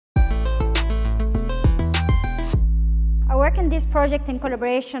work in this project in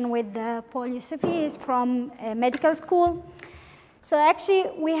collaboration with Paul Yousefi. He's from medical school. So actually,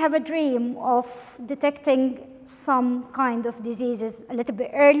 we have a dream of detecting some kind of diseases a little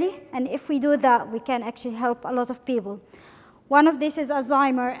bit early, and if we do that, we can actually help a lot of people. One of these is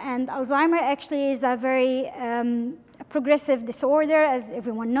Alzheimer, and Alzheimer actually is a very progressive disorder, as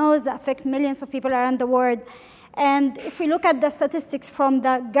everyone knows, that affects millions of people around the world. And if we look at the statistics from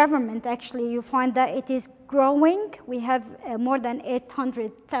the government, actually, you find that it is growing. We have more than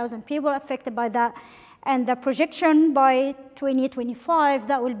 800,000 people affected by that. And the projection by 2025,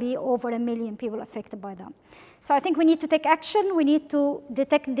 that will be over 1 million people affected by that. So I think we need to take action. We need to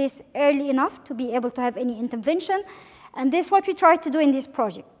detect this early enough to be able to have any intervention. And this is what we try to do in this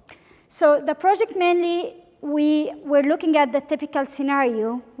project. So the project mainly, we're looking at the typical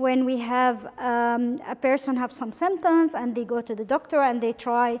scenario when we have a person have some symptoms and they go to the doctor and they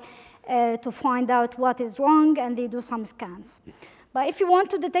try to find out what is wrong and they do some scans. But if you want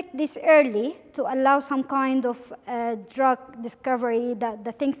to detect this early to allow some kind of drug discovery,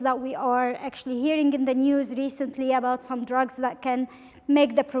 the things that we are actually hearing in the news recently about some drugs that can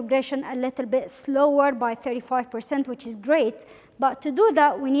make the progression a little bit slower by 35%, which is great. But to do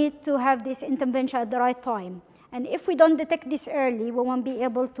that, we need to have this intervention at the right time. And if we don't detect this early, we won't be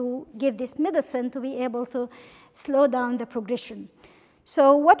able to give this medicine to be able to slow down the progression.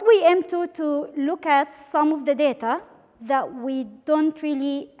 So what we aim to look at some of the data that we don't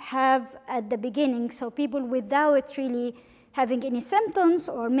really have at the beginning. So people without really having any symptoms,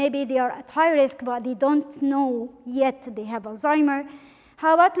 or maybe they are at high risk, but they don't know yet they have Alzheimer.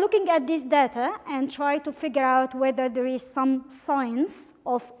 How about looking at this data and try to figure out whether there is some signs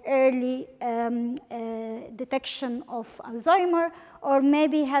of early detection of Alzheimer, or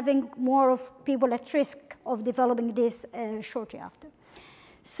maybe having more of people at risk of developing this shortly after.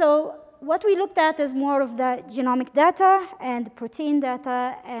 So what we looked at is more of the genomic data and protein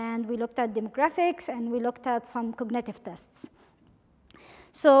data, and we looked at demographics, and we looked at some cognitive tests.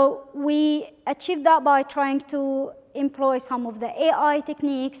 So we achieved that by trying to employ some of the AI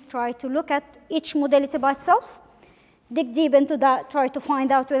techniques, try to look at each modality by itself, dig deep into that, try to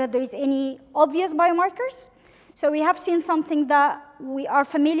find out whether there is any obvious biomarkers. So we have seen something that we are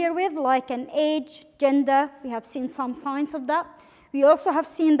familiar with, like an age, gender. We have seen some signs of that. We also have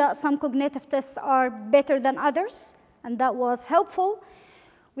seen that some cognitive tests are better than others, and that was helpful.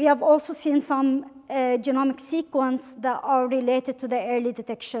 We have also seen some genomic sequence that are related to the early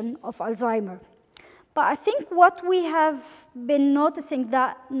detection of Alzheimer. But I think what we have been noticing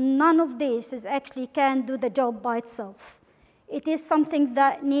that none of this is actually can do the job by itself. It is something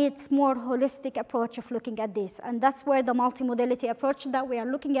that needs more holistic approach of looking at this, and that's where the multimodality approach that we are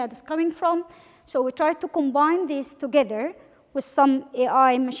looking at is coming from. So we try to combine these together with some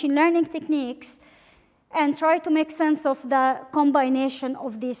AI machine learning techniques and try to make sense of the combination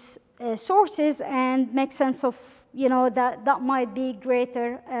of these sources and make sense of, that might be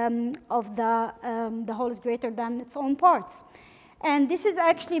greater, of the whole is greater than its own parts. And this has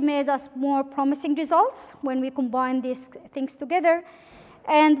actually made us more promising results when we combine these things together.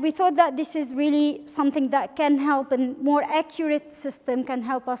 And we thought that this is really something that can help, and more accurate system can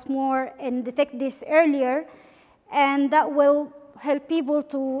help us more and detect this earlier. And that will help people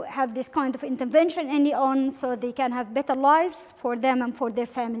to have this kind of intervention early on so they can have better lives for them and for their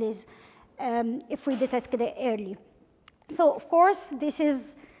families if we detect it early. So of course, this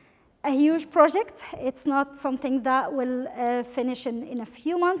is a huge project. It's not something that will finish in a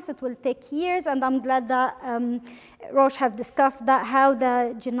few months. It will take years, and I'm glad that Roche have discussed that, how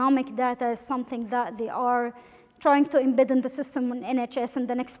the genomic data is something that they are trying to embed in the system in NHS in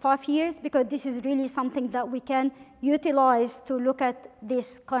the next 5 years, because this is really something that we can utilize to look at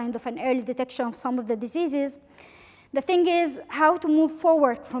this kind of an early detection of some of the diseases. The thing is how to move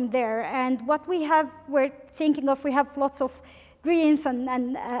forward from there. And what we're thinking of, we have lots of dreams and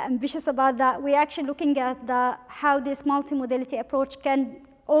ambitious about that. We're actually looking at how this multimodality approach can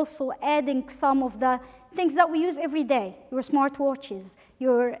also adding some of the things that we use every day, your smartwatches,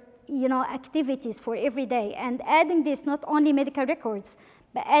 your activities for every day, and adding this not only medical records,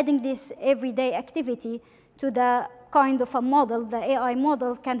 but adding this everyday activity to the kind of a model, the AI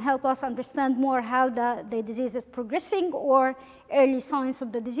model, can help us understand more how the disease is progressing or early signs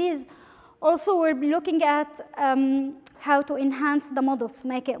of the disease. Also, we're looking at how to enhance the models,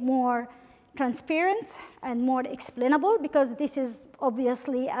 make it more transparent and more explainable, because this is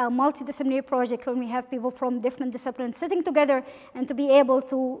obviously a multidisciplinary project when we have people from different disciplines sitting together, and to be able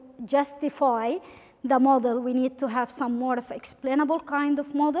to justify the model, we need to have some more of explainable kind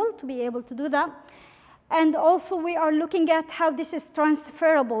of model to be able to do that. And also we are looking at how this is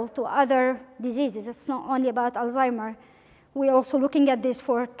transferable to other diseases. It's not only about Alzheimer. We're also looking at this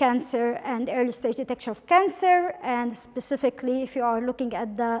for cancer and early stage detection of cancer, and specifically if you are looking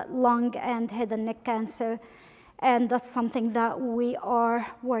at the lung and head and neck cancer. And that's something that we are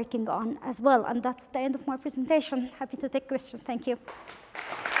working on as well. And that's the end of my presentation. Happy to take questions. Thank you.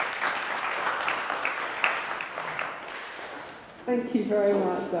 Thank you very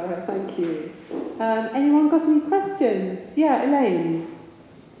much, Zahraa. Thank you. Anyone got any questions? Yeah, Elaine.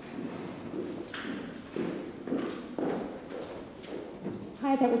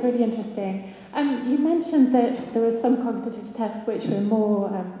 Hi, that was really interesting. You mentioned that there were some quantitative tests which were more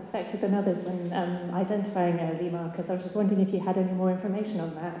effective than others in identifying biomarkers. I was just wondering if you had any more information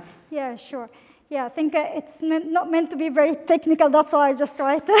on that. Yeah, sure. Yeah, I think it's not meant to be very technical. That's why I just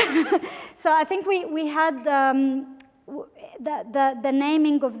tried. So I think we had the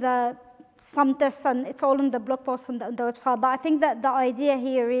naming of some tests, and it's all in the blog post on the website. But I think that the idea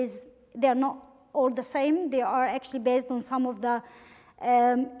here is they're not all the same. They are actually based on some of the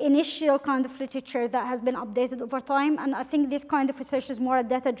initial kind of literature that has been updated over time. And I think this kind of research is more a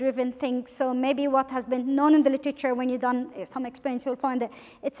data-driven thing. So maybe what has been known in the literature, when you've done some experiments, you'll find that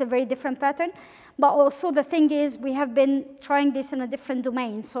it's a very different pattern. But also the thing is, we have been trying this in a different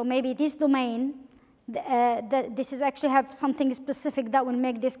domain. So maybe this domain, this is actually have something specific that will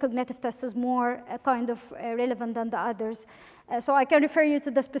make this cognitive test as more kind of relevant than the others. So I can refer you to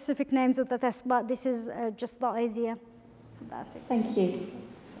the specific names of the test, but this is just the idea. That's it. Thank you.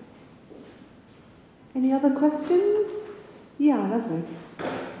 Any other questions? Yeah, Leslie.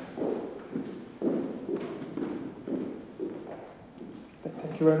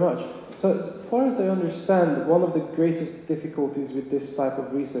 Thank you very much. So as far as I understand, one of the greatest difficulties with this type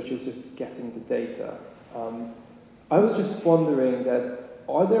of research is just getting the data. I was just wondering that,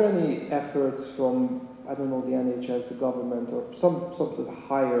 are there any efforts from, I don't know, the NHS, the government, or some sort of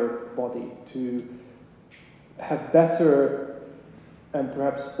higher body to have better and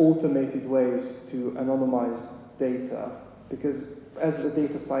perhaps automated ways to anonymize data? Because as a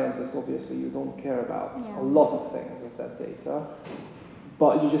data scientist, obviously you don't care about a lot of things of that data,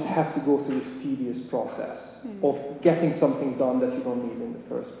 but you just have to go through this tedious process of getting something done that you don't need in the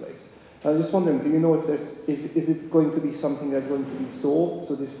first place. I'm just wondering, do you know if is it going to be something that's going to be solved,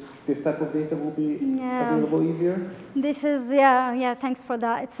 so this type of data will be available easier? This is, thanks for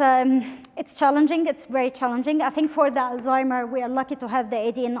that. It's challenging, it's very challenging. I think for the Alzheimer, we are lucky to have the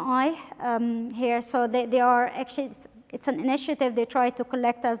AD&I here, so they are actually, it's an initiative. They try to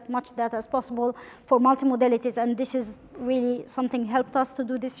collect as much data as possible for multimodalities, and this is really something helped us to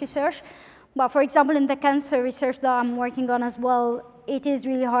do this research. But for example, in the cancer research that I'm working on as well, it is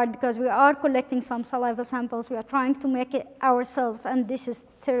really hard because we are collecting some saliva samples. We are trying to make it ourselves, and this is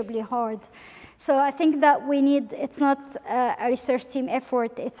terribly hard. So I think that we need, it's not a research team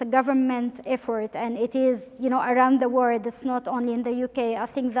effort, it's a government effort, and it is, around the world. It's not only in the UK. I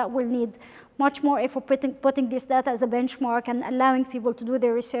think that we'll need much more effort putting this data as a benchmark and allowing people to do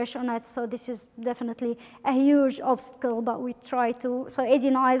their research on it. So this is definitely a huge obstacle, but we try to. So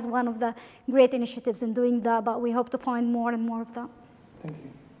AD&I is one of the great initiatives in doing that, but we hope to find more and more of that. Thank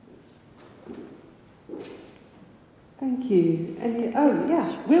you. Thank you.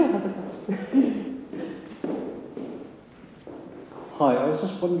 Will has a question. Hi, I was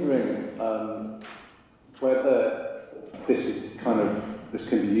just wondering whether this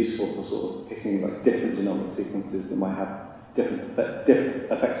can be useful for sort of picking like different genomic sequences that might have different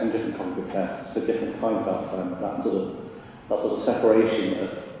effects on different cognitive tests for different kinds of Alzheimer's. That sort of separation of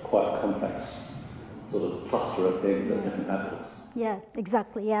quite a complex sort of cluster of things at different levels. Yeah,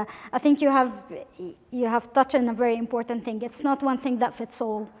 exactly. Yeah, I think you have touched on a very important thing. It's not one thing that fits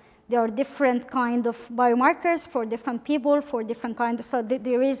all. There are different kind of biomarkers for different people, for different kinds. So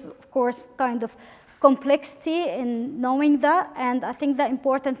there is, of course, kind of complexity in knowing that. And I think the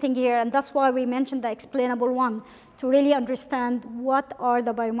important thing here, and that's why we mentioned the explainable one, to really understand what are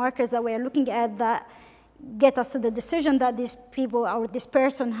the biomarkers that we are looking at that get us to the decision that these people or this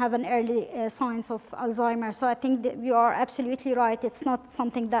person have an early signs of Alzheimer's. So I think that you are absolutely right. It's not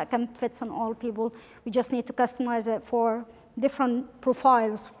something that can fit on all people. We just need to customize it for different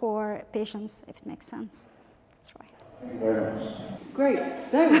profiles for patients, if it makes sense. That's right. Thank you very much. Great.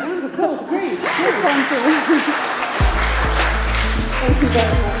 No, round of applause. Great. Thank you. Thank you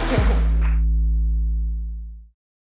very much.